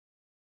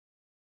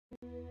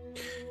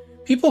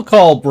People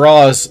call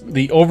bras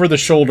the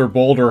over-the-shoulder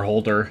boulder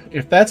holder.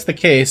 If that's the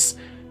case,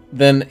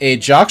 then a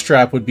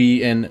jockstrap would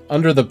be an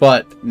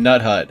under-the-butt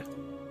nut hut.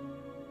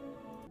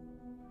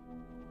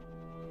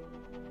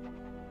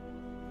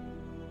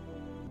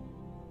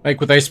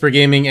 Mike with Iceberg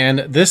Gaming,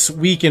 and this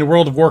week in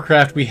World of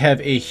Warcraft we have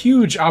a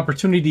huge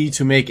opportunity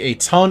to make a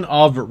ton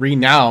of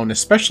renown,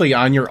 especially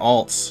on your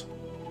alts.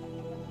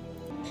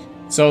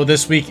 So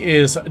this week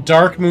is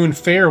Dark Moon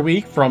Fair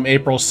Week from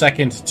April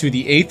 2nd to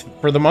the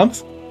 8th for the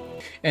month.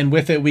 And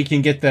with it we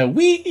can get the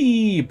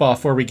Wee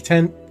buff where we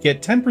can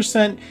get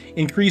 10%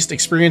 increased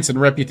experience and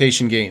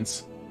reputation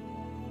gains.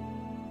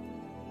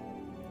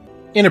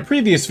 In a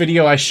previous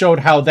video, I showed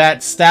how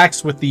that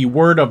stacks with the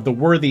Word of the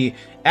Worthy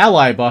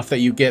ally buff that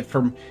you get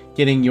from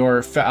getting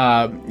your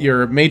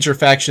major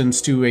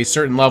factions to a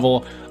certain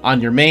level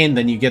on your main.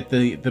 Then you get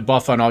the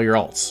buff on all your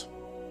alts.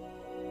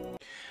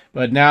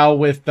 But now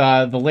with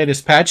the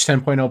latest patch,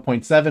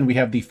 10.0.7, we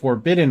have the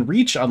Forbidden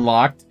Reach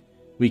unlocked.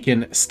 We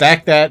can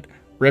stack that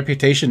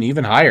reputation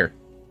even higher.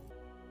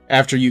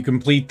 After you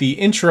complete the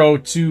intro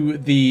to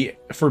the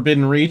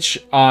Forbidden Reach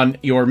on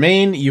your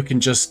main, you can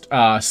just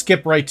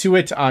skip right to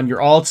it on your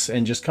alts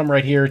and just come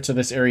right here to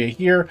this area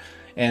here.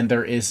 And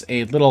there is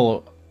a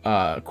little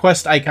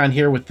quest icon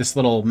here with this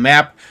little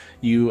map.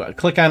 You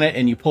click on it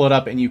and you pull it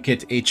up and you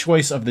get a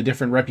choice of the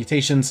different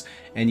reputations,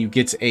 and you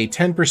get a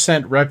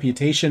 10%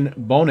 reputation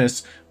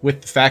bonus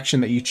with the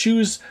faction that you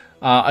choose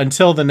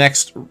until the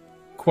next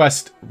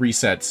quest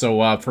reset.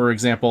 So for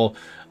example,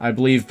 I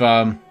believe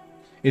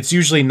it's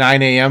usually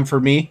 9 a.m.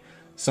 for me.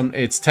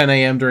 It's 10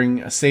 a.m.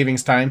 during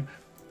savings time.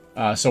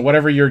 So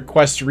whatever your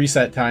quest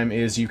reset time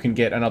is, you can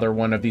get another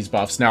one of these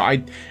buffs. Now,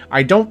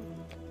 I don't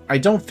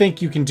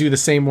think you can do the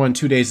same one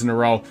 2 days in a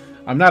row.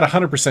 I'm not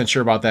 100%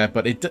 sure about that,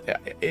 but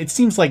it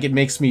seems like it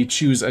makes me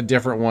choose a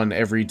different one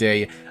every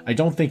day. I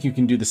don't think you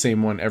can do the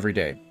same one every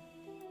day.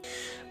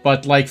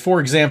 But like, for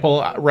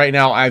example, right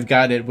now I've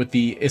got it with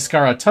the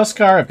Iskara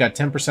Tuskar. I've got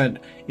 10%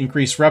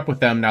 increased rep with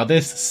them. Now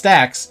this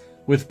stacks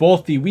with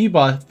both the Wee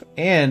buff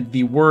and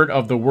the Word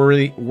of the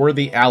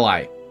Worthy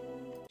ally.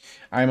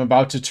 I am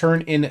about to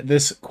turn in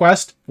this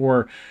quest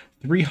for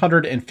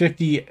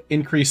 350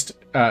 increased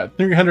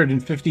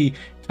 350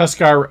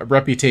 Tuskar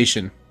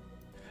reputation.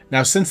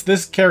 Now, since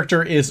this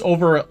character is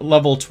over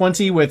level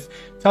 20 with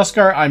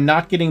Tuskar, I'm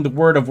not getting the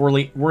Word of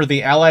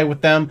Worthy ally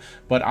with them,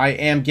 but I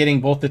am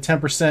getting both the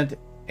 10%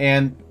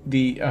 and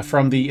the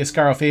from the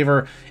Iskara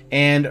favor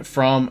and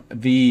from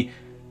the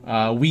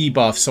Wee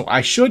buff. So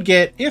I should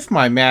get, if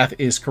my math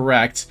is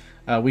correct,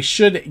 we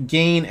should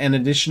gain an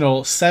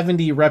additional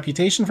 70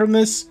 reputation from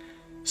this.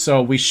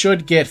 So we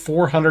should get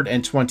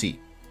 420.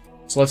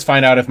 So let's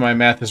find out if my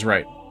math is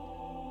right.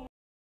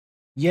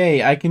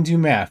 Yay, I can do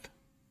math.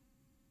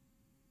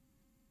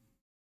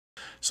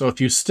 So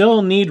if you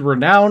still need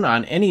renown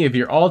on any of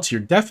your alts,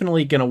 you're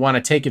definitely going to want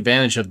to take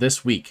advantage of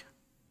this week.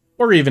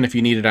 Or even if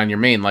you need it on your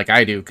main like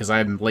I do, because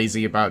I'm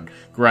lazy about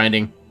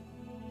grinding.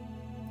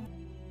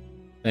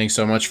 Thanks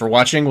so much for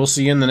watching. We'll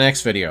see you in the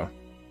next video.